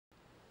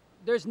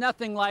There's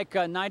nothing like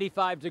a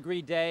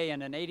 95-degree day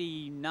and an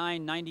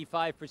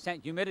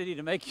 89–95% humidity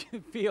to make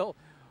you feel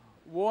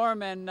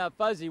warm and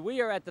fuzzy.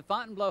 We are at the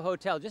Fontainebleau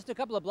Hotel, just a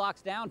couple of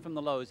blocks down from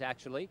the Lowe's,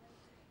 actually.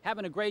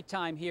 Having a great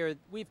time here.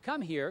 We've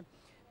come here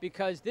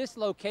because this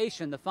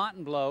location, the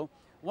Fontainebleau,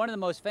 one of the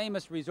most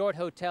famous resort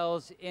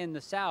hotels in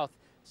the South,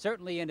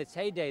 certainly in its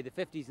heyday, the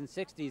 50s and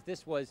 60s,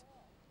 this was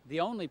the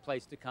only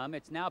place to come.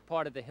 It's now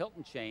part of the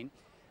Hilton chain,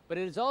 but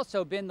it has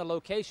also been the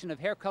location of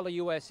Hair Color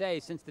USA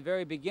since the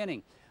very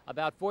beginning.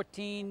 About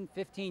 14,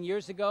 15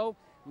 years ago,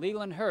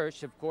 Leland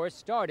Hirsch, of course,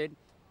 started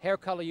Hair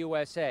Color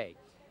USA.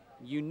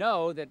 You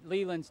know that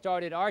Leland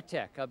started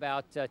Artec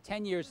about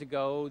 10 years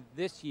ago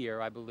this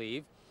year, I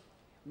believe,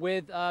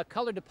 with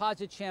color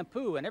deposit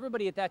shampoo. And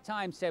everybody at that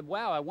time said,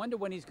 wow, I wonder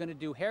when he's going to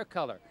do hair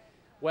color.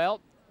 Well,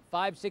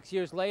 5, 6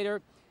 years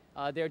later,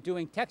 they're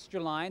doing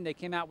texture line. They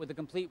came out with a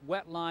complete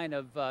wet line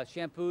of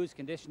shampoos,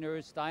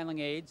 conditioners, styling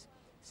aids.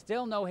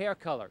 Still no hair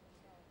color.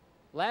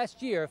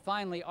 Last year,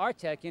 finally,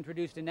 Artec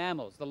introduced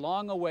enamels, the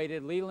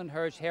long-awaited Leland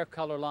Hirsch hair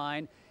color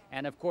line,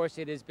 and of course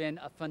it has been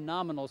a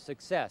phenomenal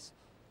success.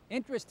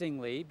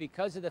 Interestingly,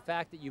 because of the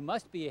fact that you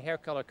must be a hair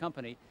color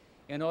company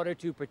in order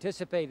to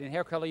participate in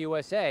Hair Color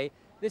USA,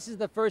 this is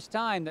the first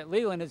time that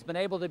Leland has been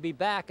able to be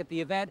back at the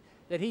event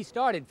that he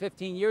started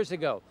 15 years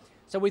ago.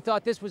 So we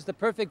thought this was the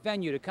perfect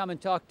venue to come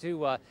and talk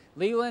to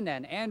Leland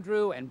and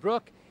Andrew and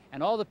Brooke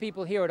and all the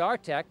people here at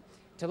Artec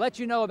to let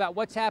you know about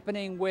what's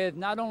happening with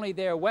not only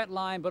their wet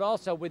line, but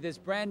also with this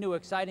brand new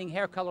exciting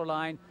hair color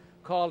line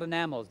called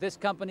Enamels. This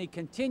company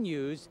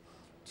continues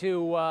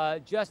to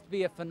just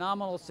be a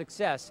phenomenal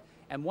success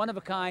and one of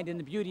a kind in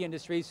the beauty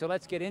industry. So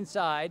let's get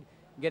inside,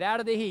 get out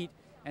of the heat,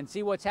 and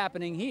see what's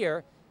happening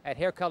here at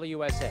Hair Color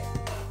USA.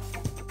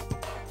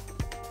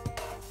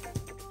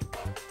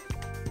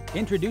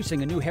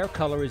 Introducing a new hair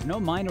color is no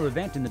minor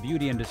event in the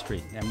beauty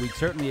industry, and we'd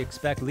certainly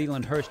expect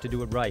Leland Hirsch to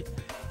do it right.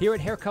 Here at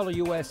Hair Color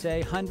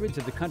USA, hundreds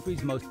of the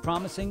country's most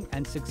promising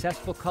and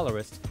successful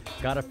colorists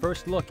got a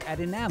first look at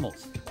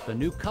Enamels, the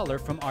new color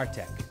from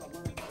Artec.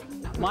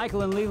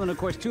 Michael and Leland, of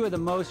course, two of the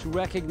most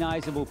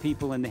recognizable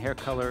people in the hair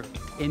color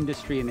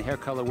industry, in the hair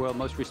color world,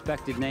 most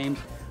respected names.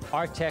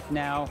 Artec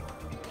now,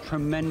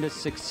 tremendous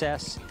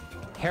success.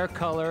 Hair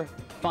color,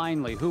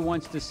 finally. Who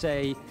wants to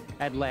say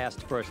at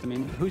last first? I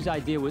mean, whose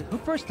idea was,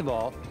 first of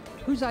all,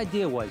 whose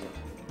idea was it?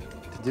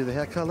 To do the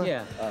hair color?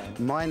 Yeah.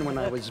 Mine when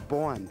I was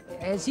born.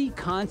 Has he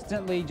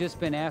constantly just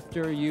been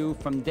after you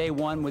from day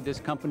one with this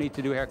company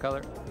to do hair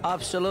color?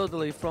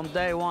 Absolutely, from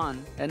day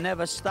one. It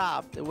never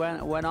stopped. It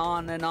went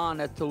on and on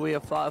until we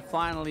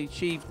finally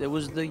achieved. It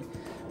was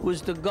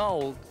the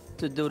goal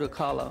to do the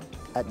color.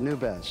 At New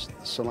Best,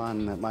 the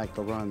salon that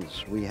Michael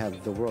runs, we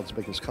have the world's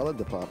biggest color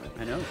department.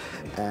 I know.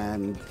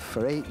 And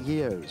for 8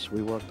 years,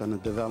 we worked on the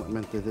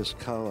development of this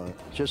color,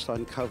 just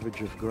on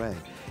coverage of gray,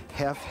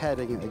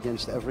 half-heading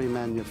against every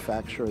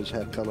manufacturer's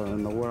hair color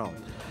in the world.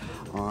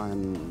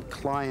 On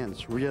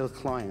clients, real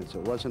clients.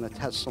 It wasn't a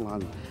test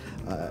salon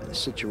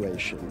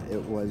situation.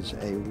 It was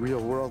a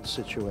real-world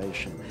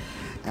situation.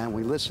 And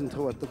we listen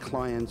to what the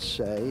clients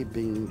say,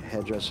 being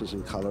hairdressers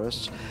and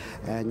colorists.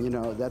 And, you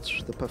know,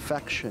 that's the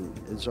perfection.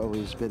 It's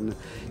always been,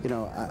 you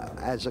know,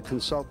 as a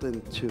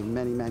consultant to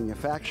many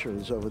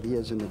manufacturers over the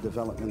years in the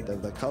development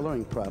of the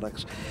coloring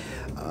products,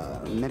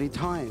 many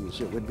times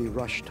it would be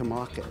rushed to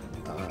market.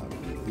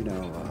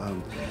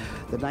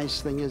 The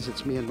nice thing is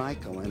it's me and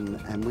Michael,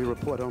 and we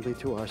report only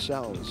to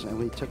ourselves. And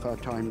we took our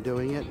time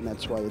doing it, and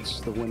that's why it's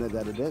the winner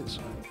that it is.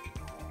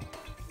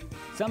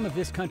 Some of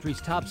this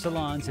country's top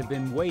salons have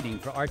been waiting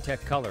for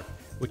Artec color,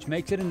 which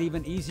makes it an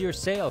even easier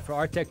sale for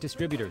Artec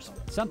distributors.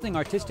 Something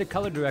artistic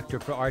color director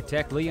for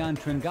Artec, Leon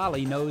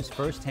Tringali, knows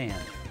firsthand.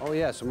 Oh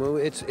yes, I mean,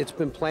 it's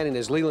been planning,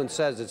 as Leland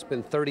says, it's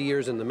been 30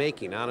 years in the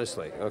making,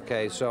 honestly,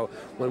 okay? So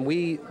when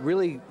we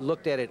really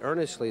looked at it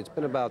earnestly, it's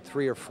been about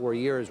 3 or 4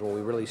 years when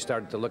we really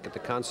started to look at the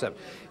concept.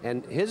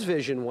 And his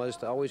vision was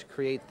to always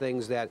create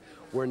things that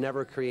were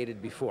never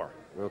created before.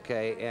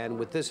 Okay, and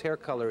with this hair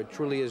color, it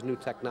truly is new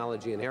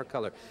technology in hair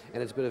color,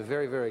 and it's been a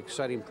very, very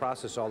exciting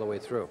process all the way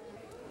through.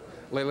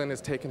 Leland has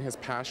taken his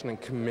passion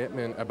and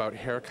commitment about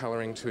hair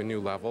coloring to a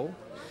new level.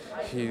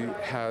 He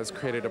has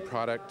created a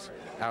product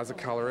as a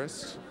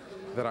colorist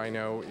that I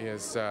know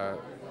is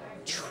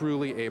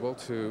truly able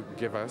to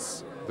give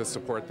us the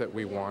support that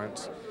we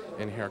want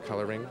in hair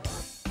coloring.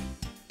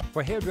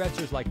 For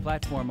hairdressers like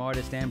platform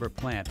artist Amber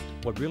Plant,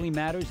 what really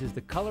matters is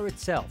the color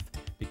itself,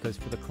 because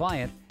for the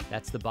client,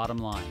 that's the bottom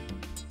line.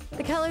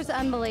 The color's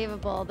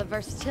unbelievable. The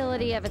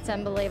versatility of it's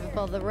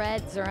unbelievable. The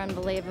reds are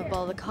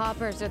unbelievable. The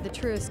coppers are the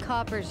truest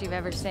coppers you've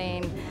ever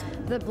seen.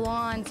 The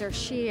blondes are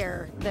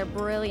sheer. They're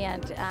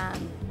brilliant.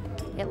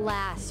 It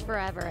lasts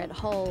forever. It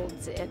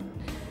holds.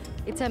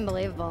 It's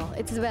unbelievable.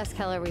 It's the best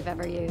color we've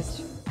ever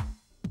used.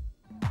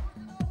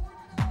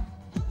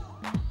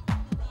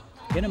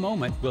 In a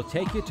moment, we'll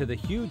take you to the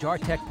huge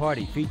Artec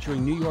party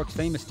featuring New York's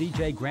famous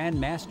DJ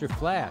Grandmaster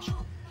Flash.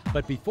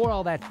 But before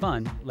all that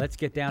fun, let's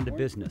get down to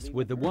business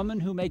with the woman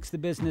who makes the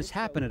business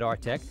happen at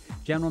Artec,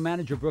 General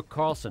Manager Brooke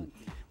Carlson.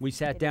 We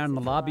sat down in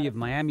the lobby of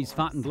Miami's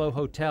Fontainebleau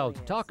Hotel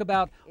to talk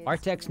about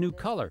Artec's new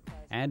color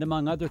and,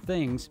 among other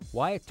things,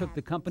 why it took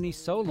the company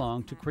so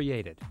long to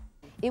create it.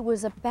 It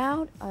was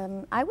about,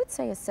 I would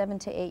say, a 7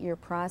 to 8 year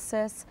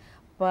process,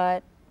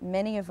 but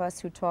many of us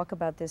who talk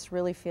about this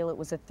really feel it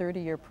was a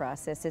 30-year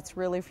process. It's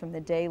really from the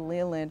day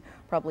Leland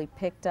probably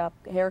picked up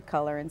hair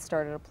color and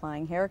started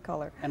applying hair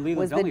color. And Leland's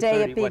was the only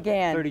day 30, it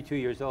began. 32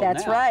 years old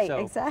That's now. right, so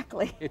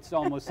exactly. It's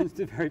almost since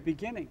the very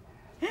beginning.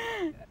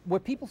 Were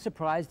people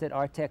surprised that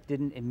Artec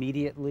didn't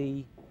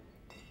immediately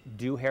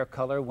do hair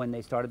color when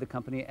they started the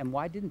company, and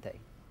why didn't they?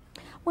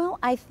 Well,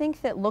 I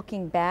think that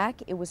looking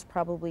back, it was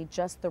probably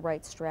just the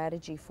right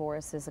strategy for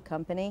us as a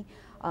company.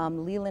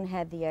 Leland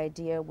had the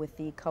idea with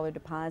the color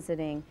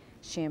depositing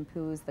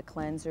shampoos, the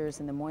cleansers,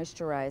 and the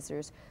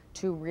moisturizers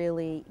to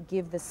really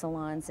give the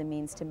salons a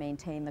means to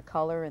maintain the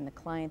color and the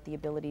client the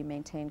ability to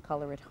maintain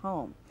color at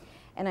home.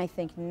 And I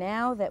think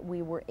now that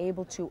we were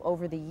able to,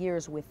 over the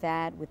years with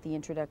that, with the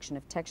introduction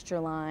of Texture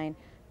Line,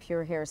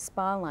 Pure Hair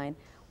Spa Line,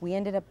 we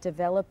ended up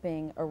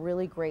developing a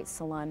really great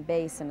salon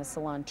base and a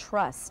salon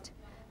trust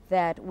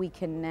that we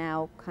can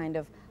now kind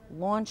of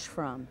launch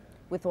from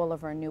with all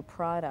of our new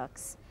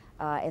products.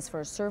 As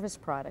far as service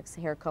products,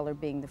 hair color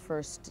being the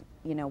first,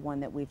 one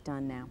that we've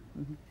done now.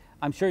 Mm-hmm.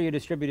 I'm sure your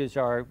distributors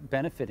are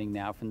benefiting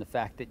now from the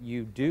fact that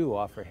you do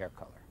offer hair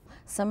color.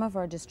 Some of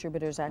our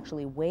distributors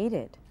actually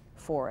waited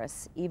for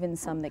us, even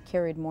some that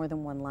carried more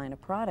than one line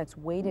of products,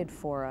 waited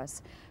for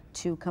us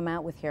to come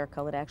out with hair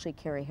color, to actually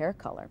carry hair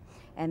color.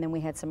 And then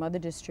we had some other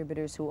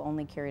distributors who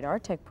only carried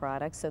Artec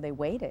products, so they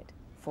waited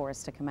for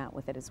us to come out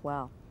with it as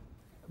well.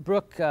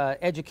 Brooke,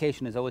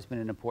 education has always been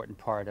an important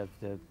part of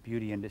the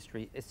beauty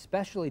industry,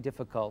 especially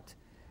difficult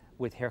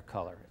with hair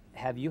color.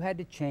 Have you had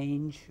to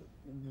change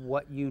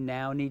what you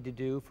now need to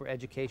do for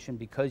education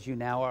because you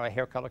now are a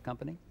hair color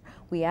company?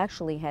 We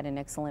actually had an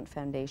excellent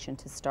foundation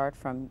to start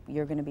from.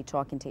 You're going to be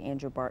talking to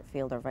Andrew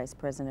Bartfield, our Vice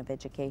President of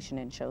Education,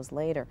 in shows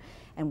later.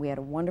 And we had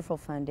a wonderful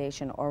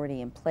foundation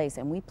already in place,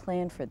 and we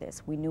planned for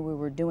this. We knew we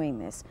were doing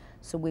this.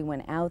 So we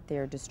went out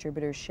there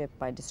distributorship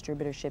by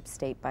distributorship,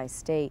 state by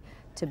state,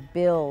 to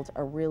build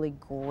a really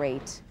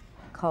great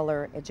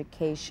color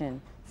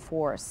education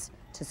force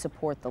to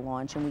support the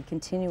launch. And we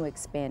continue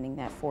expanding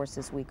that force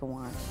as we go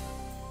on.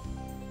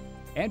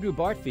 Andrew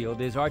Bartfield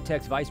is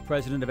Artec's Vice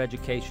President of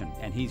Education,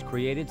 and he's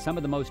created some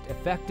of the most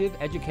effective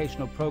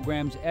educational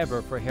programs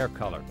ever for hair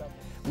color.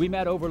 We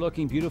met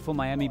overlooking beautiful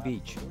Miami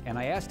Beach, and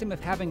I asked him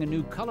if having a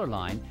new color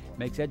line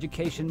makes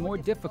education more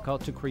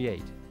difficult to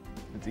create.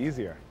 It's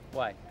easier.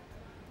 Why?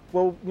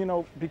 Well,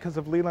 because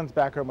of Leland's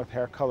background with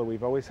hair color,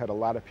 we've always had a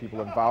lot of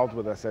people involved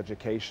with us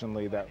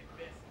educationally that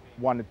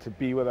wanted to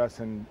be with us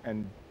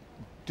and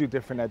do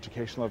different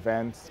educational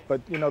events.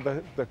 But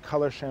the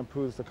color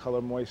shampoos, the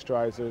color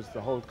moisturizers,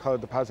 the whole color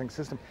depositing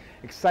system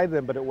excited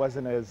them, but it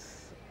wasn't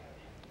as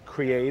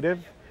creative.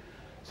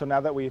 So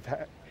now that we've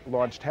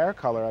launched hair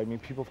color, I mean,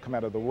 people have come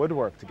out of the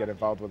woodwork to get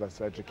involved with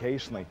us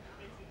educationally.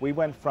 We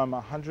went from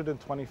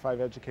 125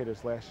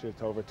 educators last year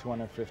to over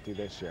 250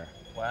 this year.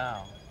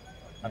 Wow,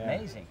 yeah.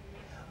 Amazing.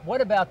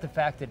 What about the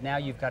fact that now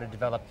you've got to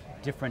develop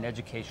different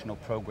educational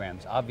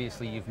programs?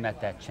 Obviously, you've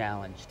met that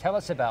challenge. Tell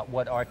us about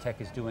what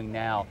Artec is doing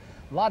now.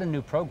 A lot of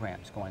new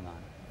programs going on.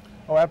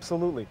 Oh,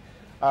 absolutely.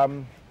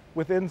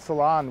 Within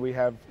Salon, we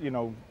have,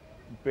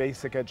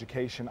 basic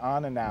education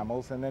on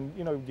enamels, and then,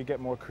 you get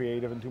more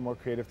creative and do more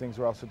creative things.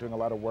 We're also doing a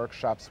lot of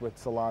workshops with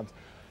salons.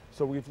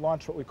 So we've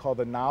launched what we call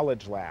the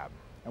Knowledge Lab,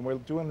 and we're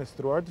doing this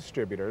through our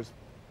distributors,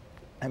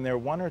 and they're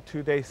 1 or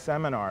 2 day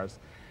seminars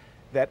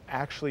that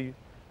actually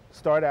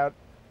start out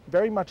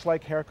very much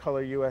like Hair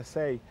Color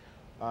USA,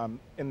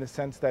 in the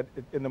sense that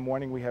in the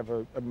morning we have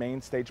a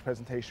main stage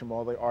presentation where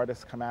all the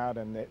artists come out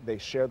and they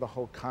share the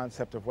whole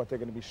concept of what they're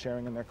going to be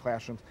sharing in their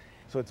classrooms.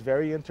 So it's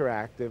very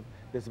interactive.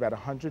 There's about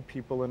 100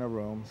 people in a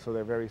room, so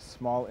they're very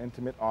small,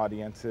 intimate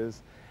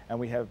audiences. And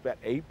we have about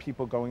 8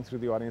 people going through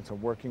the audience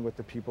and working with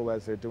the people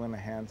as they're doing the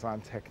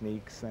hands-on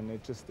techniques. And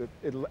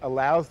it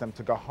allows them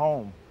to go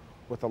home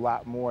with a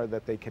lot more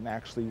that they can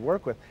actually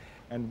work with.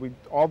 And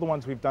all the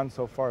ones we've done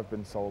so far have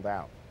been sold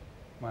out.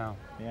 Wow.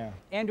 Yeah.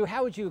 Andrew,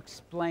 how would you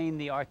explain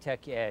the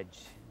Artec edge,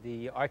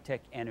 the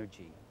Artec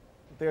energy?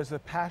 There's a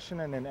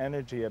passion and an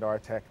energy at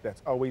Artec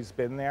that's always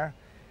been there.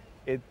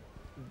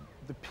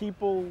 The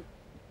people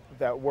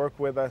that work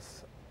with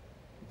us,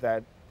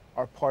 that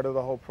are part of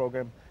the whole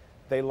program,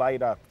 they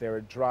light up. They're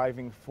a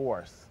driving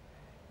force.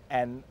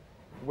 And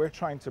we're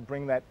trying to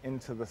bring that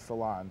into the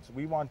salons.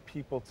 We want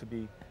people to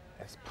be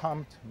as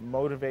pumped,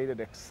 motivated,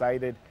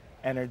 excited,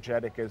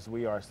 energetic as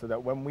we are, so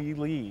that when we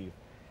leave,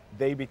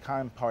 they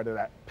become part of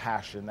that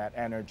passion, that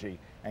energy,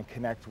 and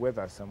connect with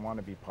us and want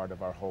to be part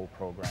of our whole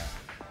program.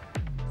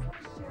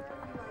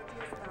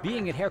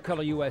 Being at Hair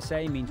Color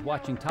USA means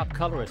watching top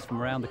colorists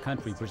from around the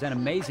country present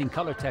amazing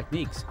color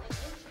techniques.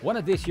 One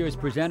of this year's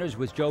presenters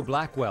was Joe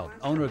Blackwell,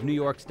 owner of New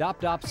York's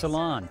Dop Dop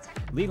Salon.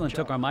 Leland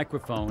took our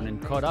microphone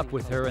and caught up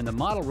with her in the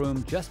model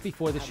room just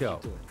before the show.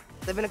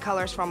 I've been a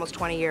colorist for almost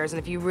 20 years, and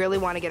if you really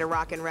want to get a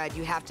rockin' red,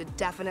 you have to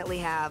definitely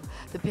have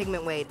the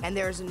pigment weight. And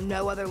there's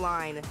no other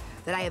line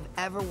that I have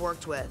ever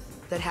worked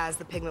with that has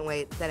the pigment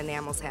weight that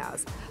Enamels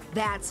has.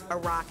 That's a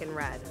rockin'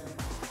 red.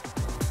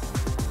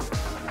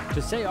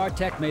 To say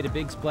Artec made a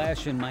big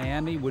splash in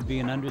Miami would be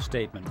an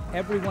understatement.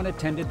 Everyone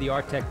attended the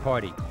Artec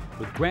party,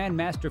 with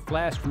Grandmaster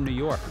Flash from New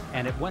York,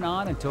 and it went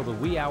on until the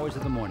wee hours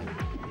of the morning.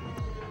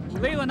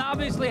 Leland,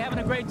 obviously having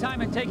a great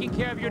time and taking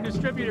care of your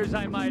distributors,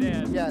 I might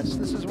add. Yes,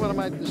 this is one of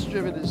my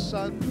distributors'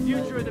 son.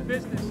 Future of the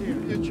business here.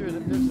 Future of the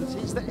business.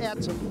 He's the heir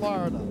to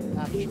Florida,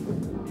 actually.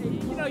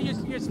 You know,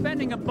 you're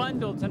spending a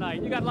bundle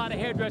tonight. You got a lot of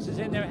hairdressers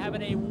in there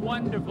having a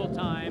wonderful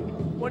time.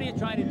 What are you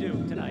trying to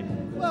do tonight?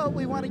 Well,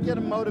 we want to get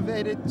them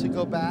motivated to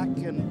go back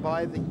and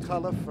buy the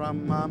color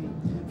from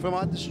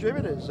our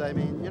distributors. I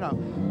mean, you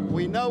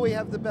know we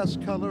have the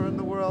best color in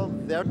the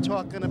world. They're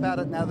talking about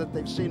it now that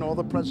they've seen all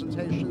the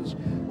presentations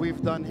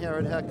we've done here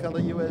at Hair Color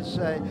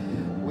USA.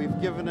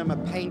 We've given them a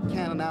paint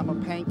can, an enamel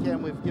paint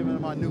can. We've given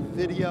them our new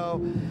video,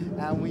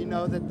 and we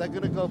know that they're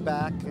going to go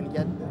back and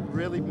get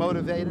really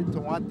motivated to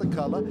want the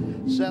color.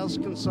 Sales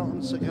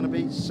consultants are going to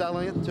be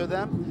selling it to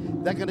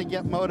them. They're going to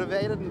get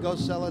motivated and go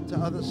sell it to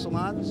other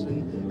salons,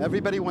 and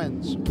everybody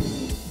wins.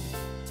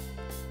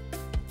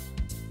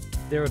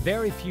 There are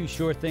very few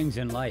sure things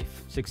in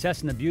life.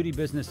 Success in the beauty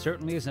business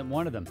certainly isn't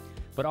one of them.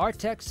 But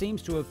Artec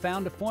seems to have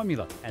found a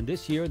formula, and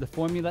this year the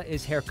formula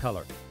is hair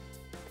color.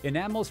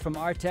 Enamels from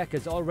Artec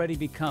has already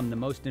become the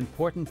most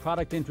important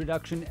product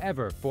introduction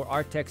ever for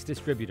Artec's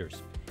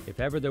distributors. If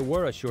ever there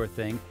were a sure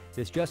thing,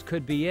 this just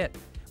could be it.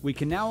 We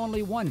can now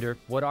only wonder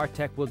what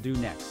Artec will do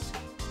next.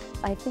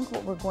 I think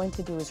what we're going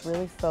to do is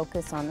really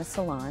focus on the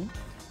salon.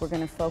 We're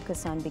going to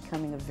focus on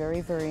becoming a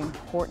very, very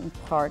important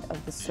part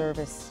of the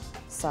service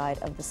side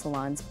of the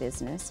salon's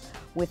business.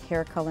 With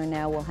hair color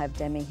now, we'll have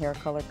demi hair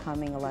color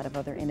coming, a lot of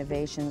other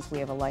innovations. We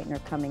have a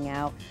lightener coming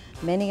out,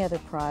 many other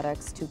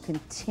products to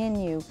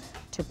continue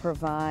to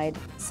provide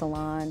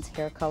salons,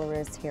 hair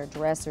colorists,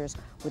 hairdressers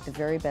with the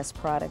very best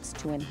products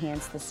to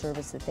enhance the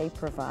service that they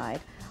provide,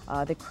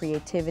 the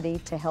creativity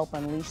to help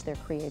unleash their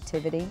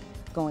creativity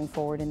going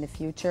forward in the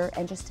future,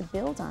 and just to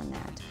build on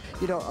that.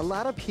 You know, a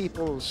lot of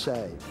people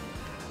say,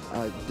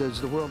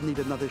 does the world need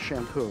another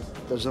shampoo?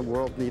 Does the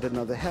world need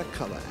another hair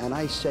color? And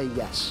I say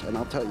yes, and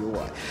I'll tell you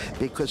why.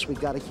 Because we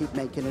got to keep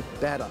making it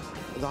better.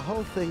 The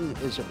whole thing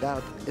is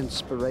about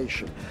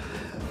inspiration.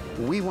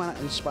 We want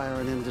to inspire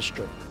an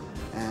industry,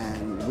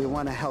 and we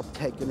want to help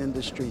take an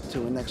industry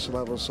to a next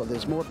level so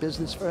there's more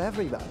business for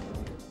everybody.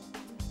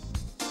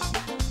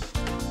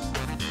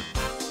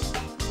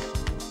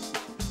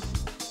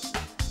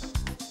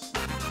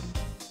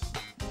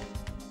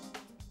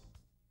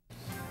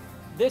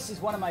 This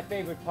is one of my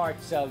favorite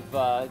parts of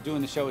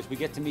doing the show, is we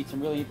get to meet some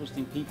really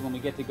interesting people and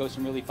we get to go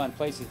some really fun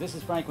places. This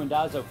is Frank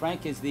Randazzo.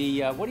 Frank is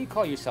the, what do you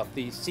call yourself?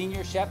 The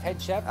senior chef,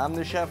 head chef? I'm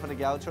the chef of the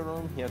Gaucho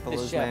Room here at the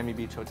Lowe's Miami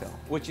Beach Hotel.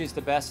 Which is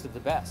the best of the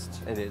best.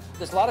 It is.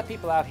 There's a lot of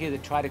people out here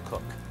that try to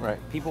cook. Right.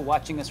 People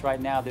watching us right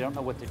now, they don't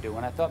know what to do.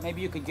 And I thought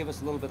maybe you could give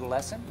us a little bit of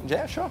lesson.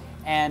 Yeah, sure.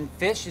 And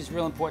fish is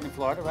real important in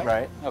Florida, right?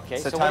 Right. Okay.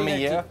 It's the so time of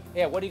year.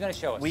 Yeah, what are you going to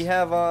show us? We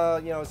have,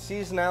 you know,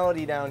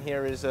 seasonality down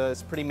here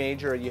is pretty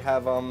major. You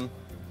have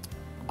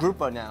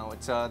grouper now.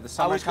 It's the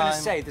summertime. I was going to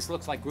say, this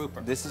looks like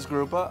grouper. This is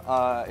grouper.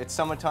 It's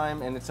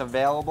summertime and it's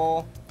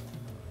available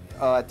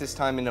at this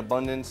time in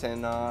abundance.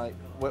 And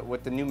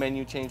with the new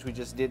menu change we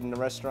just did in the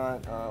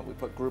restaurant, we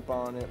put grouper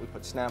on it, we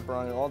put snapper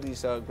on it, all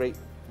these great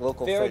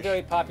local fish.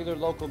 Very popular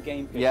local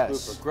game fish.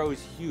 Yes. Grouper.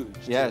 Grows huge.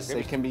 Yes,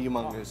 they can be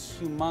humongous.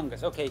 Oh,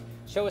 humongous. Okay,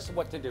 show us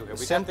what to do here.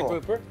 We Simple. got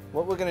the grouper.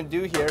 What we're going to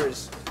do here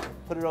is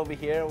put it over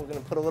here. We're going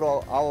to put a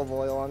little olive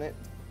oil on it.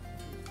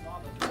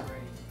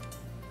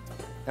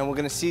 And we're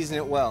going to season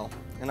it well.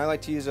 And I like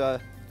to use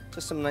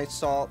just some nice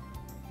salt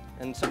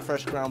and some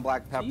fresh ground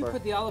black pepper. So you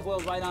put the olive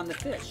oil right on the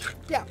fish?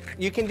 Yeah,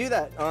 you can do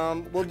that.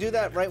 We'll do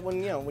that right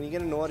when you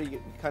get an order.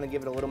 You kind of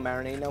give it a little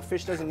marinade. Now,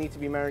 fish doesn't need to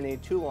be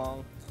marinated too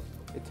long.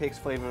 It takes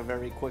flavor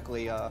very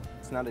quickly.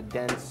 It's not a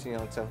dense,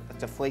 it's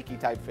a flaky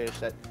type fish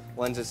that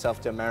lends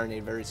itself to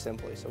marinade very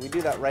simply. So we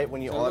do that right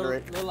when you order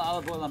it. Little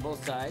olive oil on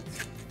both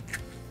sides.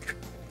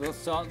 Little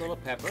salt, little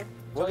pepper.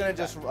 We're going to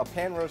just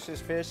pan roast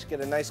this fish,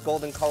 get a nice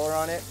golden color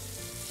on it.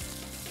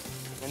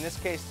 In this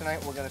case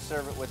tonight, we're going to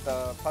serve it with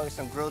probably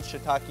some grilled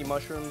shiitake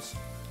mushrooms.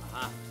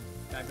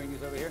 Can I bring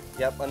these over here?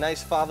 Yep, a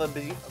nice fava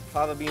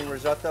bean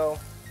risotto.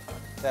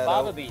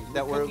 Fava beans.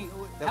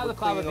 How the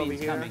fava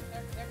beans coming?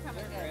 They're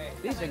coming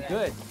good. These are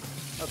good.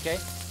 Okay.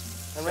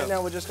 And right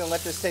now we're just going to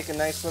let this take a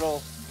nice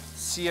little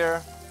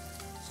sear,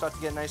 start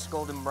to get a nice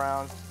golden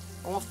brown,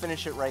 and we'll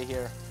finish it right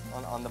here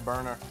on the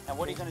burner. And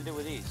what are you going to do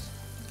with these?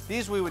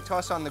 These we would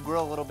toss on the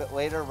grill a little bit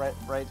later,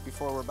 right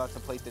before we're about to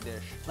plate the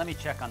dish. Let me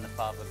check on the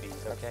fava beans,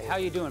 okay? How are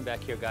you doing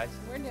back here, guys?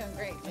 We're doing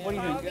great. What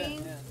are you doing?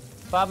 Beans?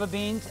 Fava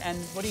beans, and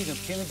what are you doing?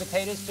 Peeling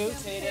potatoes too?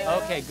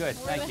 Potatoes. Okay, good.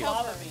 Thank you.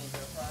 Fava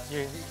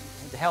beans.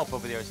 The help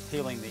over there is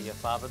peeling the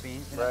fava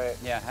beans. Right.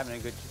 Yeah, having a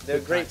good. They're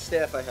good great time.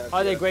 staff I have.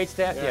 Are they great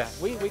staff? Yeah.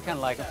 We kind of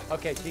like them.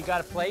 Okay, so you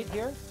got a plate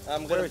here?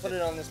 I'm going to put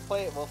it on this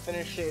plate. We'll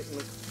finish it.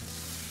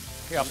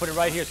 Here, I'll put it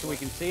right here so we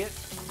can see it.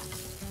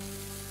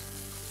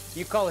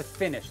 You call it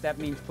finished. That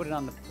means put it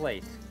on the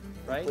plate,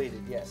 right?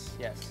 Completed, yes.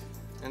 Yes.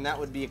 And that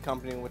would be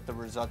accompanying with the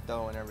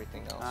risotto and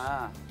everything else.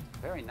 Ah,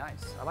 very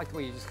nice. I like the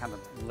way you just kind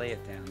of lay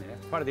it down there.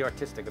 Part of the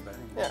artistic of it.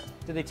 Yeah.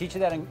 Did they teach you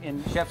that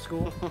in chef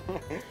school?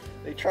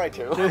 They try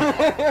to.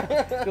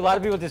 Do a lot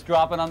of people just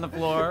drop it on the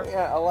floor?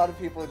 Yeah, a lot of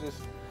people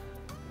just,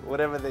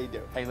 whatever they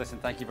do. Hey, listen,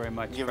 thank you very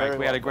much, You're Frank. very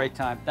We had a welcome. great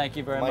time. Thank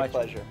you very My much.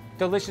 pleasure.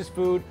 Delicious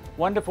food,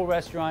 wonderful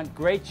restaurant,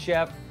 great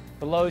chef.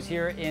 The Lowe's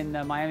here in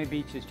Miami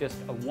Beach is just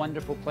a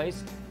wonderful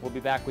place. We'll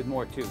be back with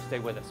more too. Stay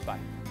with us. Bye.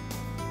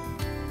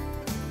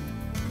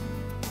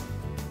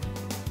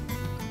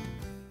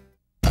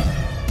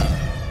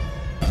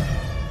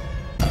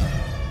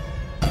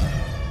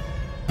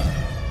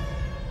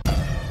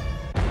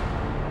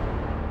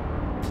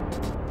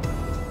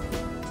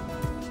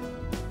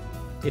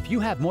 If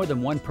you have more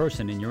than one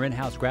person in your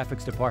in-house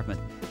graphics department,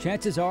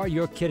 chances are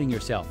you're kidding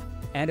yourself,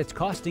 and it's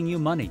costing you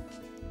money.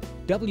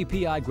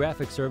 WPI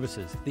Graphic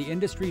Services, the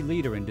industry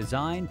leader in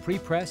design,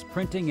 pre-press,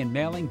 printing and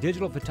mailing,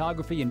 digital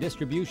photography and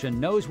distribution,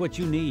 knows what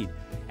you need,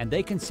 and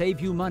they can save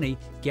you money,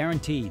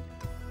 guaranteed.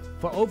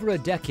 For over a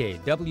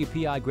decade,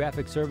 WPI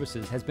Graphic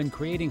Services has been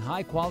creating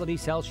high-quality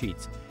sell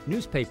sheets,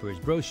 newspapers,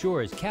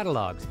 brochures,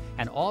 catalogs,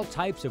 and all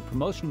types of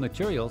promotional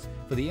materials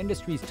for the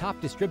industry's top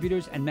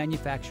distributors and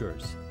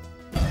manufacturers.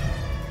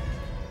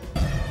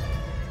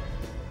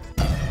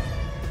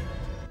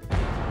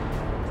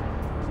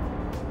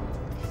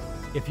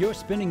 If you're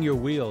spinning your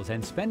wheels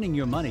and spending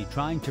your money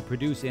trying to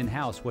produce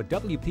in-house what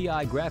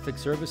WPI Graphic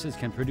Services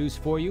can produce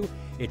for you,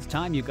 it's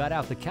time you got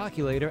out the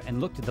calculator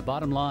and looked at the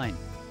bottom line.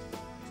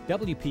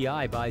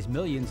 WPI buys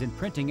millions in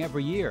printing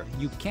every year.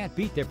 You can't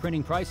beat their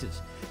printing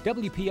prices.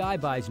 WPI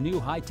buys new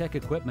high-tech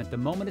equipment the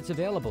moment it's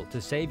available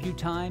to save you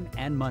time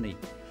and money.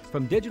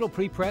 From digital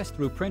pre-press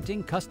through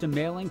printing, custom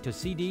mailing to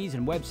CDs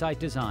and website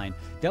design,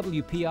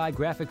 WPI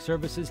Graphic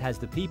Services has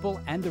the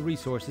people and the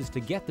resources to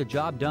get the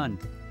job done.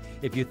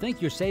 If you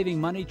think you're saving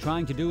money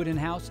trying to do it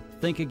in-house,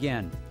 think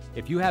again.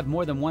 If you have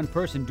more than one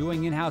person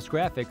doing in-house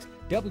graphics,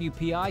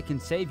 WPI can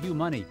save you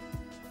money.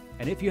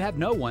 And if you have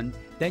no one,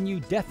 then you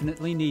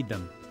definitely need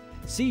them.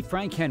 See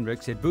Frank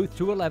Hendricks at booth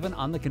 211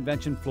 on the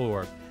convention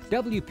floor.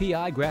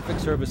 WPI Graphic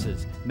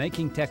Services,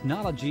 making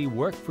technology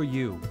work for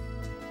you.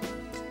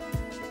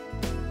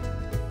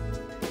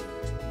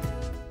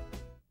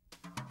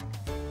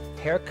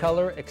 Hair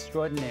color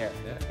extraordinaire.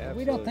 Yeah,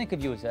 we don't think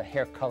of you as a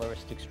hair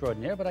colorist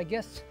extraordinaire, but I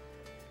guess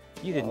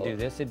you didn't do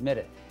this, admit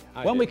it.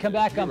 When we come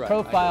back on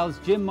Profiles,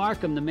 Jim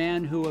Markham, the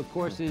man who, of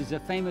course, is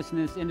famous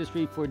in this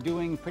industry for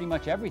doing pretty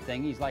much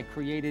everything. He's like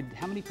created,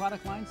 how many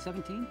product lines?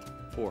 17?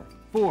 4.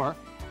 4.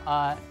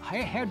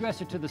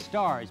 Hairdresser to the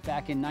Stars.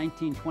 Back in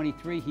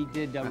 1923, he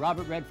did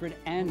Robert Redford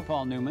and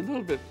Paul Newman. A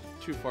little bit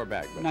too far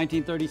back. But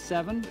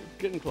 1937.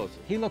 Getting closer.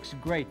 He looks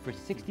great for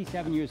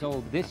 67 years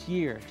old this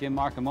year, Jim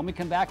Markham. When we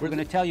come back, we're going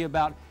to tell you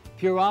about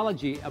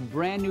Purology, a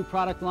brand new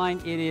product line.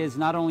 It is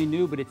not only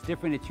new, but it's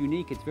different, it's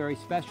unique, it's very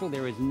special.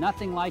 There is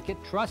nothing like it.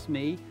 Trust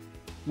me,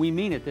 we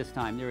mean it this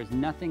time. There is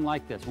nothing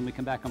like this. When we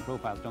come back on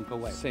Profiles, don't go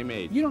away. Same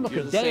age. You don't look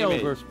a day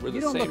over. You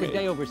don't look a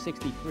day age. over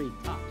 63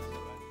 tops.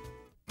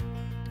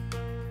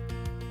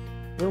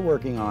 We're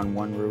working on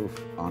one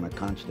roof on a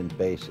constant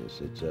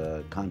basis. It's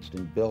a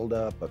constant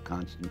buildup, a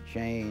constant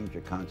change,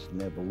 a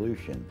constant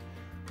evolution.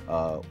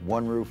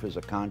 One roof is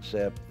a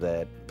concept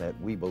that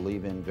we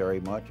believe in very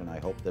much, and I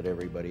hope that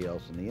everybody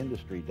else in the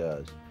industry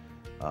does.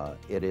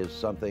 It is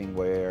something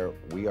where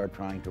we are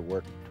trying to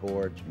work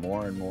towards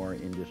more and more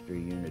industry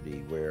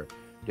unity, where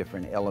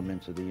different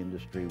elements of the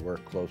industry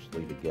work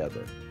closely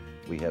together.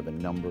 We have a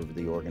number of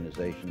the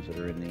organizations that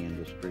are in the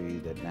industry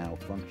that now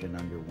function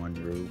under one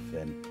roof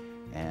and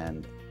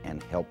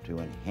help to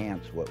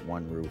enhance what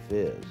one roof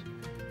is.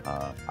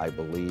 I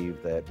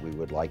believe that we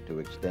would like to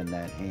extend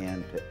that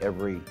hand to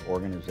every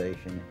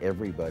organization,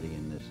 everybody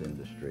in this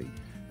industry.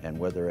 And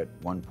whether at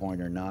one point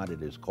or not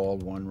it is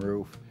called one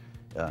roof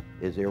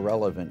is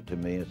irrelevant to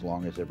me as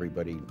long as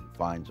everybody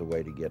finds a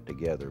way to get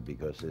together,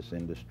 because this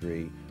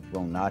industry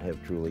will not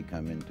have truly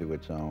come into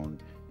its own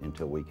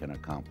until we can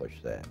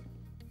accomplish that.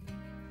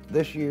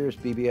 This year's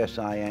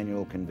BBSI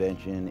annual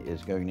convention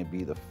is going to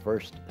be the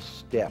first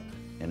step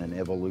in an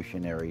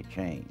evolutionary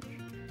change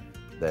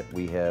that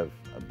we have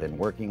been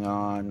working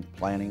on,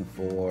 planning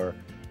for,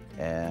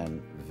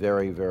 and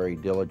very, very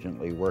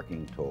diligently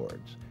working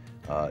towards.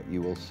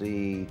 You will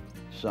see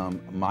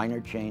some minor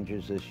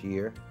changes this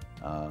year.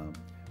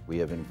 We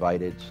have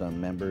invited some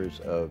members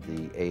of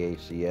the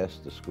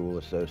AACS, the School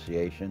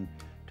Association,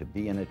 to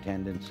be in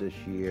attendance this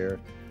year.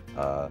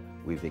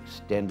 We've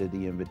extended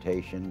the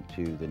invitation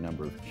to the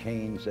number of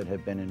chains that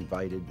have been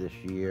invited this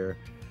year.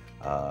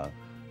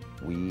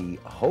 We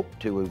hope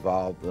to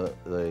evolve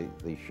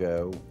the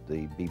show,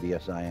 the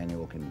BBSI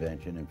Annual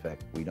Convention. In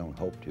fact, we don't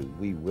hope to.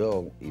 We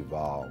will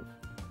evolve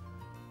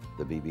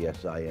the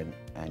BBSI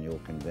Annual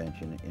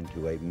Convention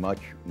into a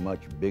much, much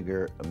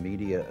bigger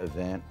media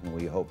event, and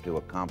we hope to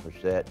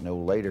accomplish that no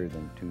later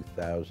than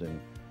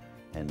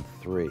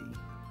 2003.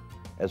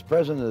 As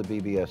president of the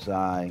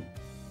BBSI,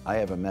 I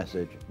have a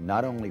message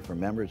not only for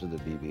members of the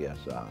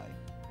BBSI,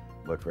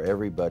 but for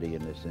everybody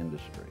in this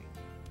industry.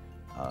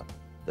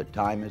 The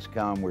time has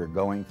come. We're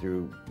going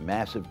through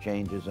massive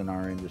changes in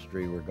our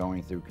industry. We're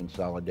going through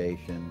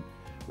consolidation.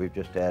 We've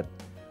just had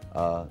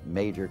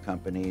major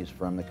companies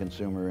from the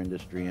consumer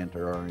industry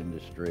enter our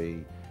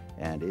industry,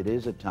 and it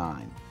is a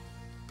time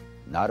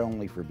not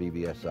only for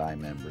BBSI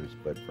members,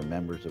 but for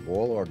members of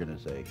all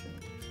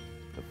organizations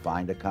to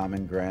find a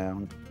common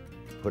ground,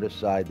 put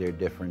aside their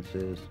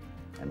differences,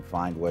 and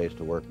find ways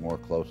to work more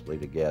closely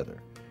together,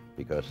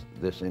 because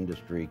this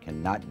industry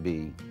cannot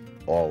be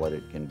all that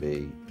it can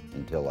be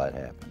until that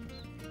happens.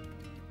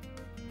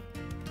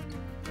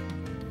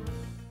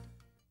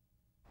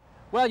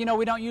 Well, you know,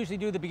 we don't usually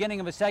do the beginning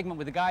of a segment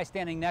with a guy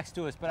standing next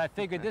to us, but I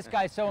figured this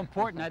guy's so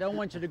important, I don't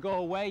want you to go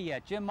away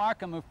yet. Jim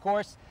Markham, of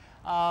course,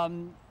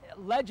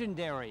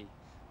 legendary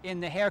in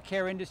the hair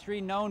care industry,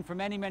 known for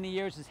many, many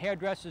years as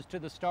hairdressers to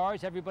the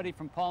stars, everybody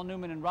from Paul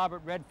Newman and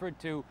Robert Redford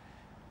to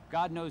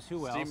God knows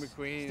who else.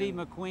 Steve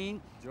McQueen.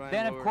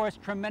 Then, of course,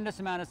 tremendous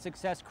amount of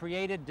success,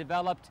 created,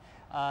 developed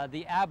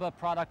the ABBA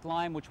product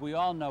line, which we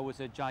all know was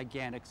a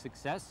gigantic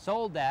success,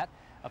 sold that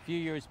a few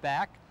years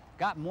back,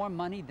 got more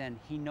money than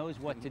he knows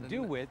what to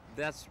do with.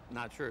 That's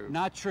not true.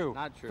 Not true.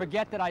 Not true.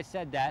 Forget that I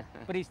said that.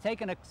 But he's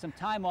taken some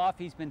time off.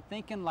 He's been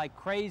thinking like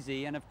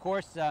crazy. And of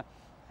course,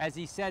 as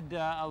he said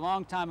a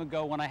long time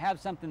ago, when I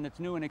have something that's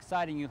new and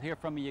exciting, you'll hear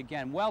from me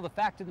again. Well, the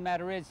fact of the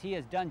matter is he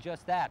has done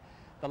just that.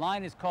 The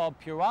line is called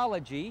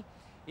Purology.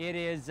 It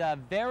is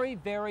very,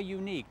 very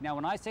unique. Now,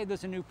 when I say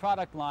there's a new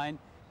product line,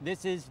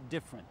 this is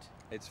different.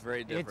 It's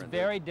very different. It's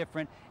very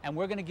different, and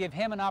we're going to give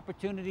him an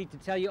opportunity to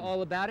tell you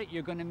all about it.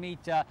 You're going to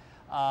meet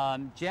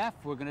Jeff.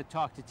 We're going to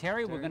talk to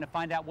Terry. We're going to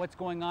find out what's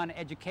going on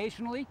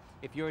educationally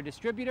if you're a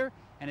distributor,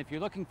 and if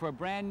you're looking for a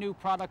brand new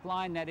product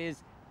line that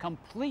is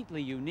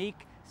completely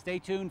unique. Stay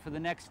tuned for the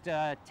next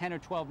 10 or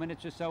 12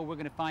 minutes or so. We're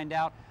going to find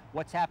out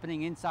what's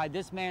happening inside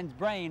this man's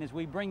brain as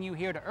we bring you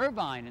here to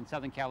Irvine in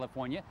Southern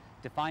California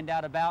to find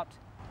out about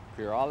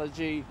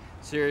Purology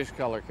Serious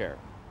Color Care.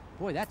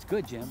 Boy, that's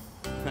good, Jim.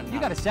 You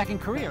got a second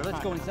career.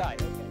 Let's go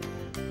inside.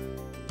 Okay.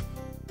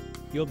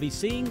 You'll be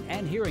seeing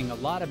and hearing a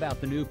lot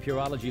about the new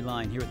Purology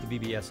line here at the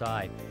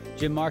BBSI.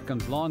 Jim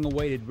Markham's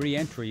long-awaited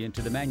re-entry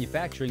into the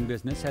manufacturing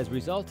business has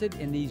resulted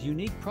in these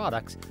unique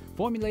products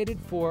formulated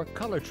for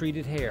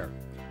color-treated hair.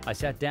 I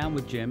sat down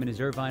with Jim in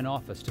his Irvine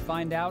office to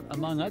find out,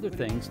 among other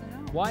things,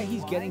 why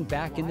he's getting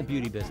back in the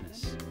beauty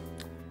business.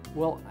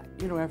 Well,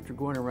 you know, after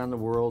going around the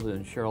world,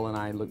 and Cheryl and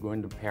I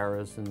going to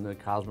Paris and the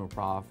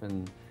Cosmoprof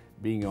and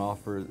being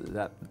off for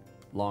that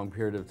long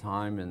period of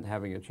time and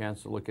having a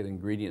chance to look at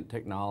ingredient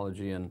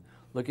technology and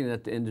looking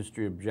at the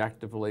industry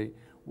objectively,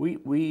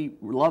 we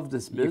love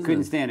this business. You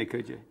couldn't stand it,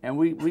 could you? And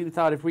we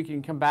thought if we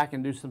can come back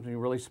and do something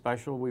really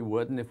special, we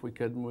would, and if we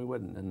couldn't, we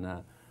wouldn't.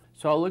 And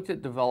so I looked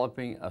at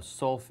developing a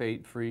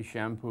sulfate-free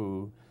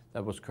shampoo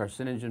that was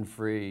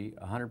carcinogen-free,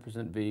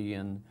 100%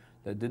 vegan,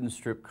 that didn't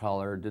strip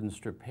color, didn't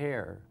strip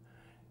hair.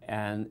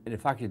 And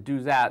if I could do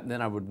that,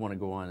 then I would want to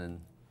go on and...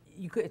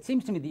 It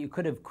seems to me that you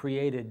could have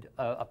created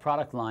a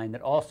product line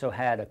that also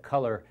had a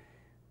color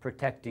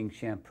protecting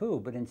shampoo,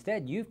 but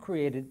instead you've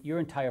created, your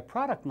entire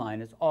product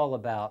line is all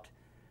about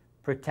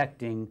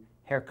protecting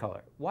hair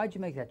color. Why'd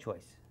you make that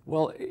choice?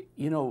 Well,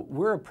 you know,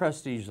 we're a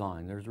prestige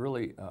line. There's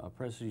really a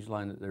prestige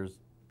line that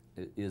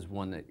is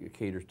one that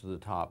caters to the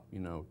top, you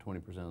know, 20%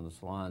 of the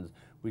salons.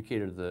 We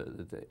cater to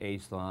the A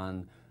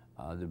salon,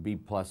 the B+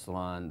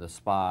 salon, the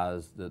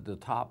spas, the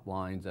top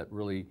lines that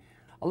really,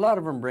 a lot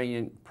of them bring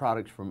in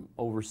products from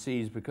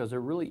overseas because there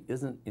really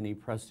isn't any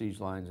prestige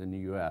lines in the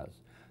U.S.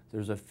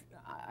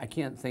 I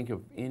can't think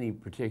of any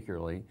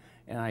particularly,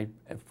 and I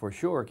for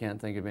sure can't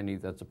think of any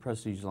that's a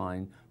prestige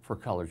line for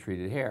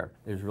color-treated hair.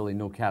 There's really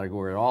no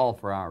category at all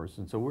for ours,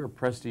 and so we're a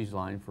prestige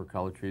line for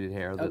color-treated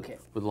hair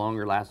with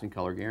longer-lasting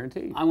color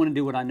guarantee. I want to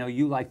do what I know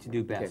you like to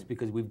do best,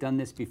 because we've done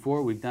this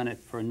before. We've done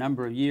it for a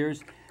number of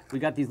years. We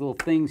got these little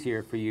things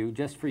here for you,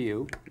 just for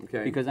you,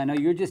 because I know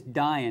you're just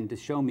dying to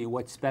show me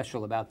what's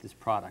special about this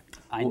product.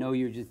 I know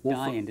you're just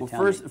dying to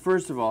tell me.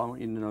 First of all, I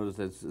want you to notice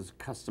that it's a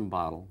custom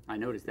bottle. I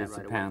noticed that right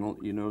away. It's a panel.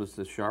 You notice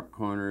the sharp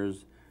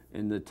corners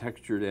and the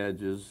textured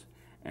edges.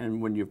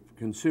 And when your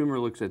consumer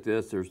looks at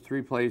this, there's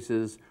 3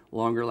 places: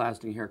 longer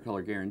lasting hair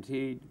color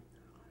guaranteed,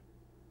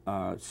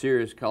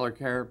 serious color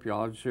care,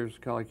 Purology serious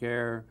color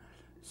care,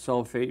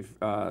 sulfate,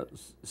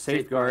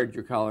 safeguard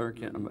your color,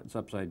 it's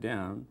upside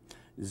down,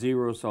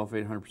 zero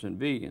sulfate, 100%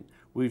 vegan.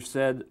 We've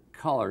said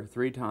color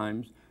 3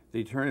 times.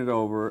 They turn it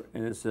over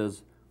and it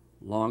says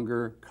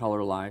longer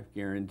color life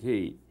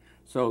guaranteed.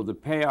 So the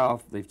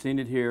payoff, they've seen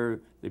it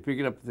here, they pick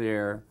it up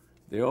there,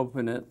 they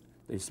open it,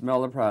 they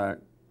smell the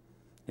product,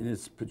 and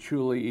it's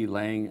patchouli,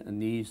 ylang,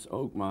 anise,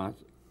 oak moss.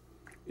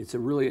 It's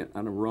really an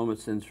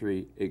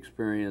aromasensory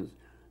experience.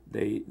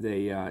 They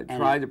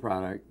try the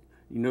product.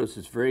 You notice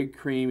it's very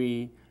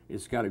creamy.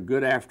 It's got a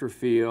good after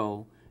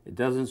feel. It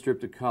doesn't strip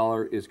the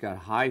color. It's got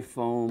high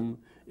foam.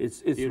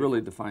 It's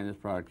really the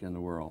finest product in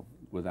the world,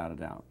 without a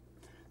doubt.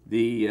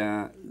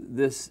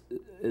 This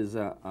is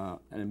an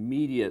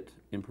immediate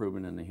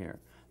improvement in the hair.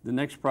 The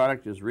next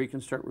product is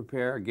Reconstruct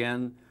Repair.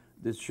 Again,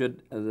 this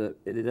should,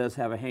 it does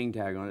have a hang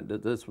tag on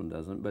it. This one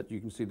doesn't, but you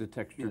can see the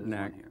textured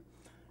neck. Here.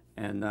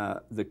 And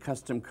the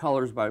custom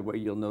colors, by the way,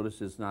 you'll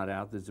notice is not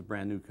out. These are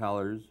brand new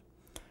colors.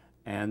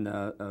 And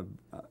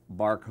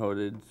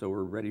bar-coded, so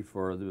we're ready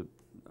for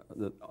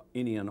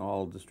any and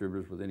all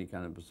distributors with any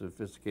kind of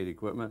sophisticated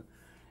equipment.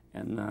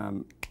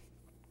 And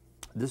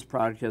this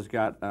product has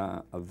got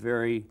a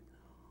very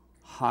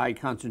high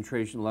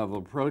concentration level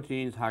of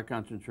proteins, high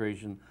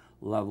concentration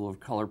level of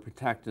color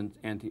protectants,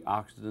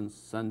 antioxidants,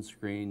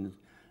 sunscreens,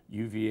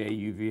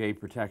 UVA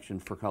protection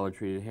for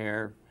color-treated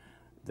hair.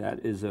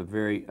 That is a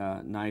very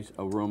nice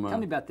aroma. Tell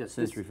me about this.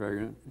 Sensory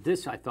fragrance.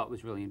 This I thought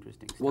was really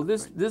interesting stuff. Well,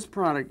 this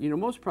product, you know,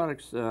 most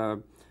products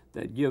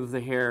that give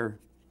the hair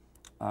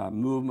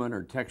movement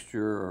or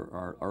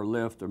texture or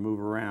lift or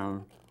move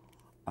around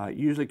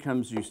usually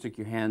comes, you stick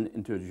your hand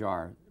into a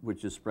jar,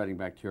 which is spreading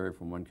bacteria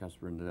from one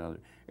customer into the other.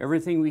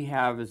 Everything we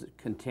have is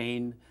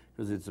contained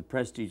because it's a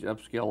prestige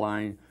upscale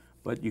line,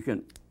 but you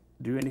can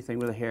do anything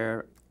with the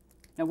hair.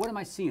 Now, what am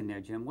I seeing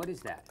there, Jim? What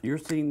is that? You're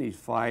seeing these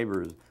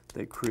fibers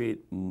that create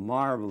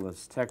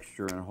marvelous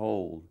texture and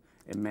hold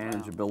and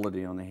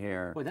manageability on the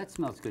hair. Boy, that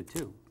smells good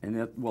too. And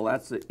that, well,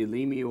 that's the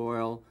elemi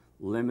oil,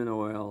 lemon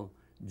oil,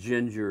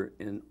 ginger,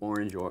 and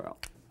orange oil.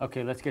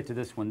 Okay, let's get to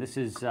this one. This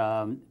is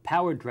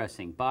Power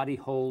Dressing, Body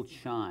Hold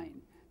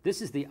Shine.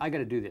 This is the, I got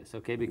to do this,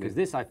 okay, because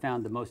this I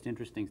found the most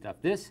interesting stuff.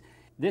 This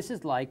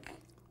is like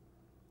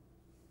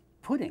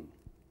pudding.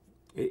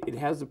 It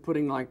has a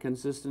pudding-like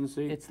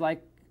consistency. It's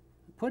like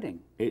pudding.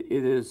 It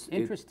is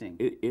interesting.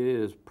 It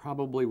is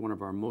probably one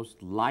of our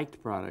most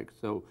liked products.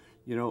 So,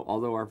 you know,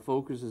 although our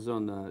focus is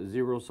on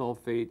zero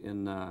sulfate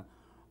and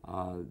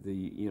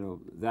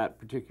that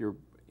particular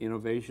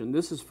innovation,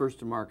 this is first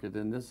to market,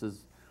 and this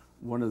is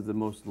one of the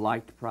most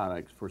liked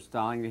products for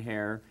styling the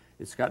hair.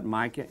 It's got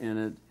mica in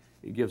it.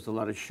 It gives a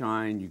lot of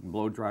shine. You can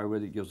blow dry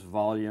with it. It gives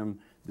volume.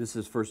 This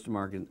is first to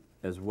market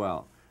as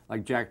well.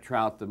 Like Jack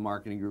Trout, the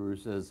marketing guru,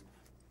 says,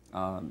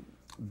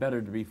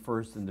 better to be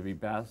first than to be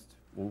best.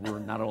 Well, we're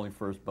not only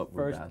first, but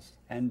we're best. First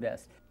and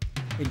best.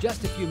 In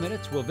just a few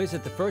minutes, we'll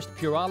visit the first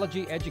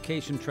Purology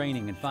education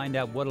training and find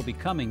out what'll be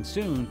coming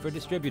soon for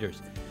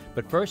distributors.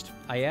 But first,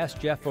 I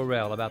asked Jeff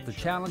Orell about the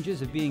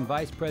challenges of being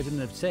Vice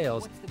President of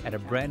Sales at a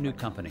brand new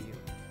company.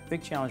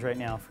 Big challenge right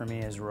now for me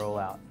is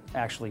rollout,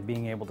 actually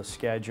being able to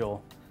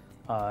schedule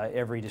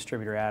every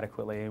distributor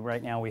adequately.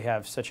 Right now we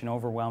have such an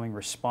overwhelming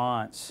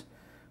response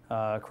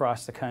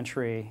across the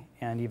country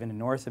and even in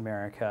North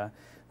America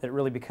that it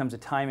really becomes a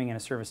timing and a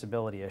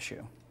serviceability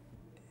issue.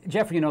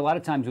 Jeffrey, you know, a lot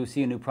of times we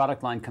see a new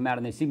product line come out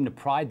and they seem to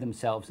pride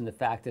themselves in the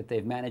fact that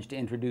they've managed to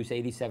introduce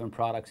 87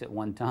 products at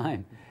one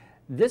time.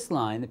 This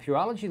line, the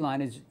Purology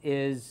line,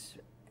 is,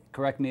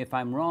 correct me if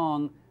I'm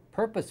wrong,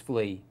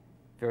 purposefully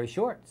very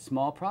short,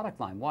 small product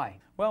line. Why?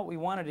 Well, we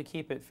wanted to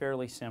keep it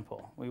fairly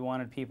simple. We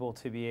wanted people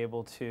to be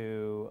able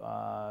to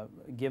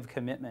give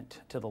commitment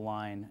to the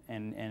line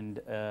and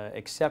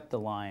accept the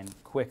line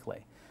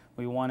quickly.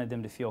 We wanted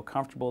them to feel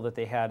comfortable that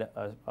they had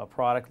a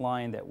product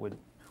line that would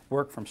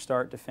work from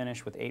start to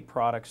finish with 8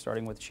 products,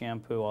 starting with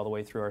shampoo all the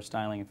way through our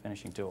styling and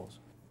finishing tools.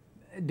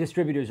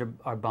 Distributors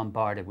are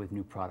bombarded with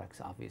new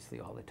products, obviously,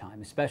 all the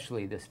time,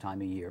 especially this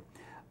time of year.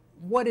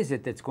 What is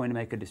it that's going to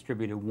make a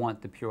distributor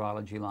want the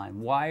Purology line?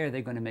 Why are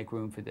they going to make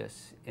room for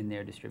this in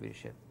their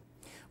distributorship?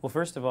 Well,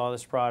 first of all,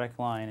 this product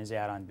line is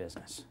add-on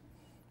business.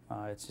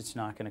 It's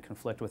not going to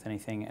conflict with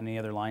any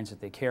other lines that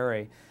they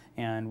carry.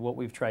 And what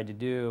we've tried to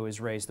do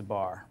is raise the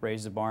bar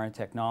in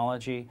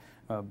technology,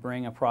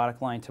 bring a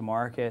product line to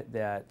market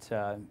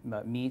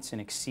that meets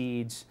and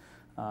exceeds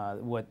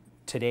what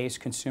today's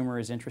consumer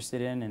is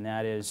interested in, and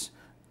that is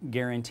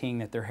guaranteeing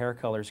that their hair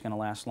color is going to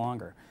last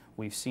longer.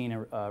 We've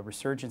seen a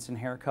resurgence in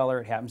hair color.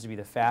 It happens to be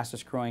the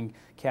fastest growing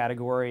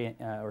category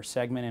or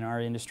segment in our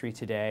industry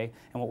today,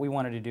 and what we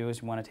wanted to do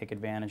is we want to take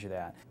advantage of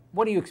that.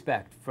 What do you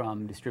expect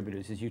from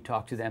distributors as you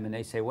talk to them and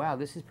they say, wow,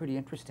 this is pretty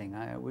interesting,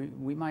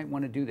 we might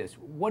want to do this?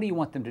 What do you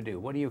want them to do?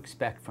 What do you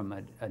expect from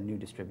a new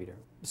distributor?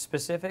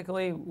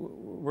 Specifically,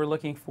 we're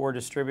looking for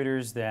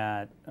distributors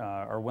that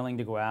are willing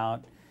to go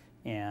out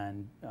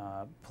and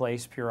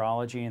place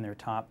Purology in their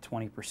top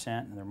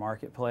 20% in their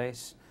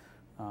marketplace.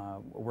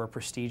 We're a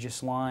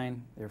prestigious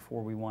line,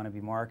 therefore we want to be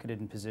marketed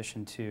and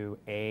positioned to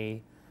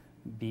A,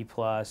 B+,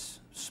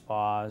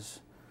 spas,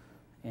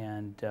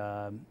 and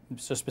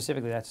so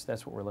specifically that's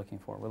what we're looking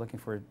for. We're looking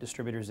for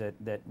distributors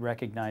that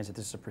recognize that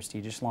this is a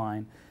prestigious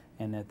line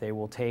and that they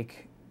will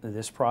take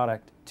this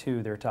product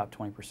to their top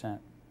 20% of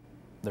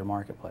their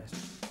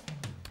marketplace.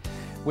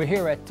 We're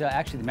here at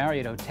actually the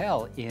Marriott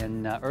Hotel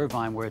in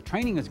Irvine, where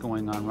training is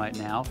going on right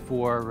now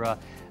for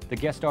the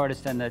guest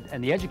artists and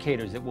the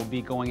educators that will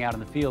be going out in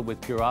the field with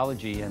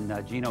Purology,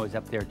 and Gino is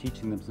up there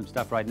teaching them some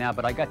stuff right now.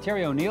 But I got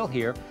Terry O'Neill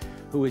here,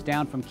 who is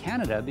down from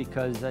Canada,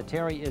 because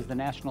Terry is the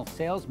national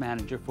sales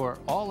manager for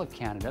all of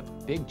Canada.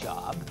 Big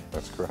job.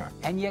 That's correct.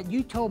 And yet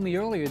you told me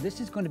earlier this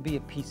is going to be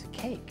a piece of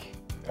cake.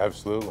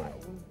 Absolutely.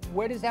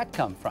 Where does that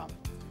come from?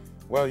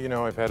 Well, you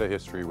know, I've had a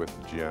history with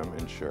Jim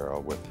and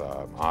Cheryl, with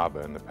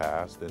ABBA in the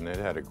past, and it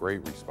had a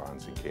great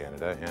response in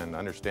Canada, and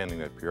understanding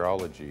that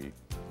Purology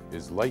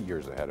is light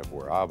years ahead of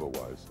where ABBA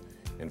was.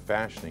 In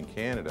fashion in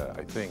Canada,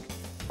 I think,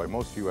 by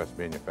most U.S.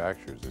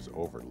 manufacturers, is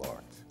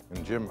overlooked.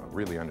 And Jim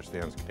really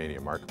understands the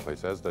Canadian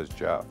marketplace, as does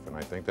Jeff, and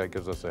I think that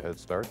gives us a head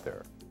start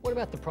there. What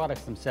about the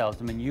products themselves?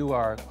 I mean, you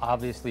are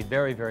obviously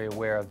very, very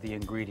aware of the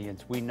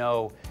ingredients. We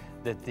know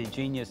that the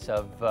genius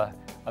of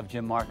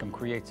Jim Markham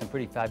creates some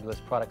pretty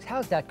fabulous products.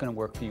 How's that going to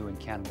work for you in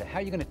Canada? How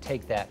are you going to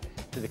take that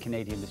to the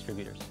Canadian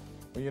distributors?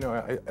 Well, you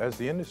know, as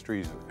the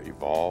industry's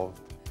evolved,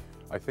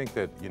 I think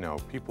that, you know,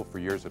 people for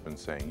years have been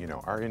saying, you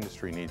know, our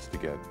industry needs to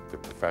get the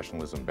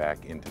professionalism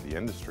back into the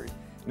industry.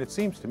 And it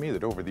seems to me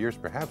that over the years,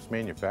 perhaps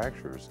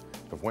manufacturers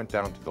have went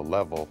down to the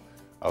level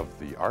of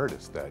the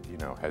artist that, you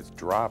know, has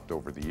dropped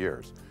over the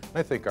years. And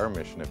I think our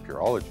mission at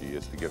Purology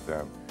is to give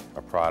them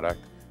a product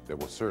that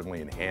will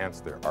certainly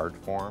enhance their art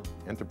form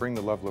and to bring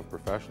the level of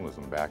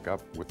professionalism back up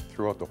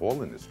throughout the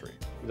whole industry.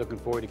 You looking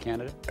forward to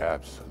Canada?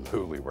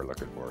 Absolutely, we're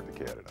looking forward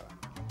to Canada.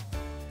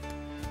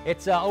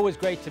 It's always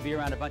great to be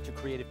around a bunch of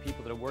creative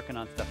people that are working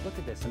on stuff. Look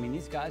at this. I mean,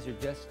 these guys are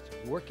just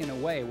working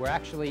away. We're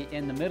actually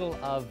in the middle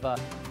of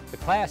the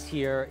class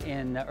here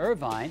in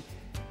Irvine.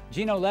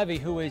 Gino Levy,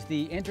 who is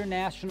the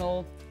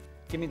international,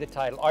 give me the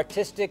title,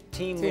 artistic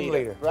team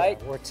leader, right?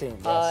 Yeah, we're team,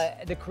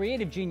 yes. The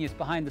creative genius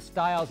behind the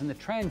styles and the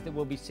trends that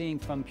we'll be seeing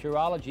from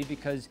Purology,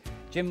 because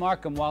Jim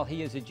Markham, while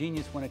he is a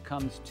genius when it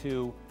comes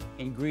to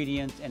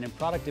ingredients and in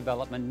product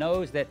development,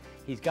 knows that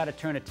he's got to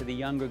turn it to the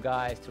younger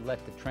guys to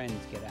let the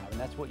trends get out, and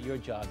that's what your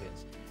job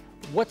is.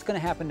 What's going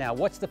to happen now?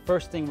 What's the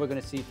first thing we're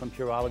going to see from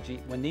Purology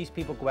when these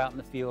people go out in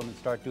the field and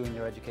start doing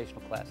their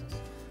educational classes?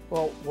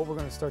 Well, what we're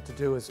going to start to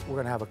do is we're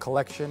going to have a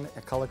collection,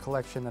 a color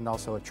collection, and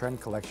also a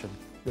trend collection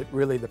that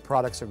really the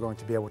products are going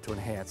to be able to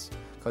enhance.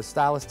 Because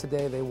stylists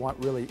today, they want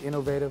really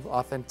innovative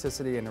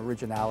authenticity and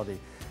originality.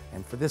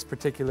 And for this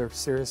particular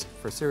serious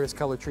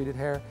color treated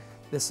hair,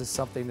 this is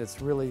something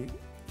that's really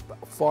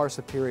far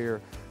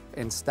superior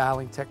in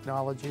styling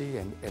technology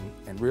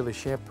and really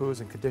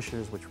shampoos and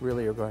conditioners, which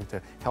really are going to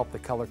help the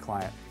color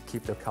client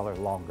keep their color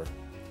longer.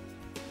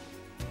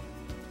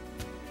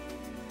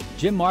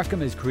 Jim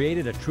Markham has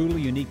created a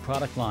truly unique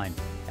product line,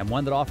 and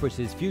one that offers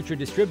his future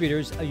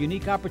distributors a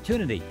unique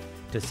opportunity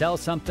to sell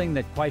something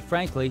that, quite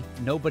frankly,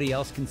 nobody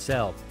else can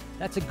sell.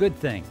 That's a good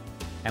thing.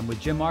 And with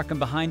Jim Markham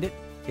behind it,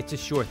 it's a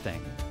sure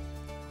thing.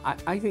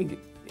 I think,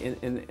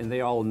 and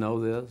they all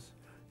know this,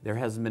 there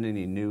hasn't been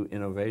any new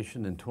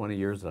innovation in 20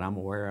 years that I'm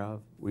aware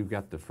of. We've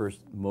got the first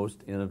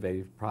most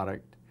innovative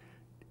product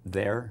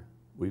there.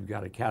 We've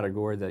got a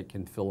category that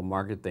can fill a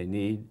market they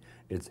need.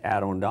 It's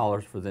add-on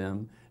dollars for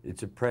them.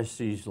 It's a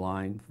prestige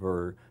line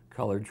for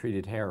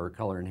color-treated hair or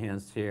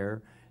color-enhanced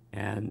hair.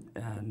 And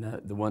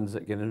the ones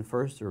that get in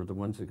first are the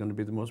ones that are going to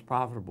be the most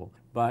profitable.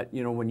 But,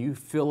 you know, when you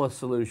fill a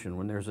solution,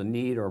 when there's a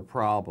need or a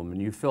problem,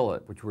 and you fill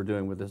it, which we're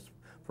doing with this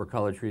for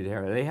color-treated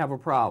hair, they have a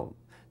problem.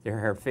 Their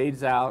hair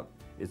fades out.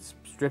 It's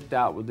stripped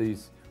out with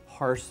these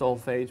harsh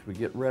sulfates. We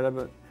get rid of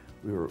it.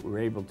 We're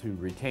able to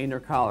retain their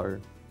color.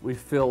 We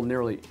fill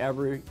nearly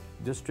every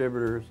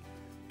distributor's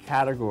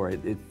category.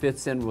 It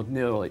fits in with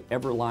nearly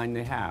every line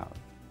they have.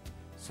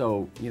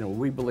 So, you know,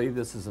 we believe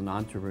this is an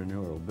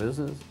entrepreneurial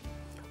business.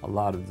 A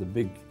lot of the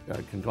big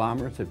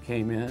conglomerates have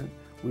came in.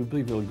 We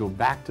believe it'll go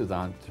back to the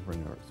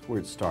entrepreneurs, where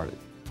it started.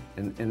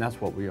 And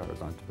that's what we are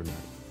as entrepreneurs.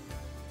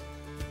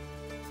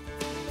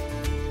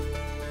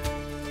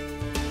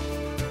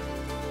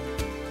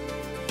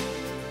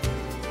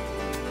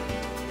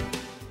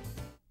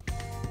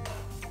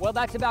 Well,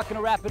 that's about going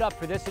to wrap it up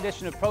for this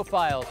edition of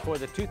Profiles for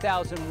the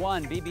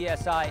 2001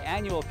 BBSI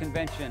Annual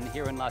Convention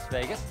here in Las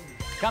Vegas.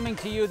 Coming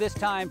to you this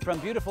time from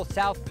beautiful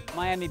South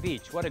Miami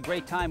Beach. What a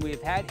great time we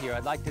have had here.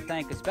 I'd like to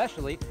thank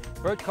especially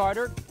Bert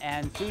Carter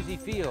and Susie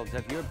Fields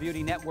of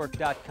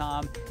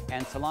YourBeautyNetwork.com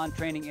and Salon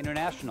Training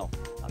International.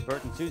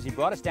 Bert and Susie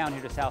brought us down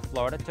here to South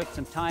Florida, took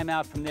some time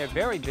out from their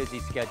very busy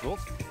schedules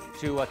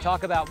to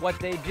talk about what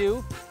they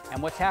do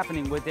and what's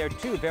happening with their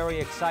two very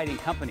exciting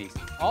companies.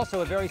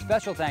 Also, a very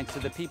special thanks to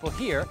the people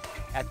here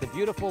at the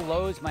beautiful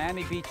Lowe's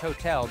Miami Beach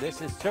Hotel.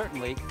 This is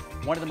certainly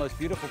one of the most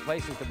beautiful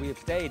places that we have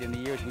stayed in the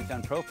years we've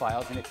done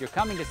Profiles. And if you're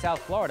coming to South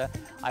Florida,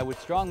 I would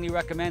strongly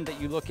recommend that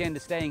you look into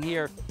staying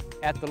here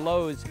at the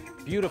Lowe's,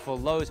 beautiful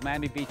Lowe's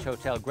Miami Beach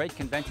Hotel. Great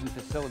convention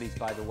facilities,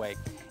 by the way.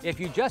 If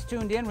you just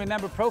tuned in,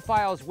 remember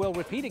Profiles will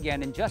repeat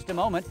again in just a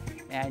moment,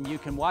 and you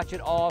can watch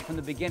it all from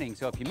the beginning.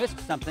 So if you missed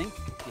something,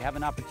 you have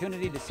an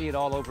opportunity to see it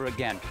all over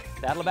again.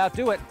 That'll about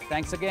do it.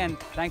 Thanks again.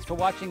 Thanks for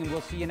watching, and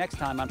we'll see you next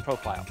time on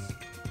Profiles.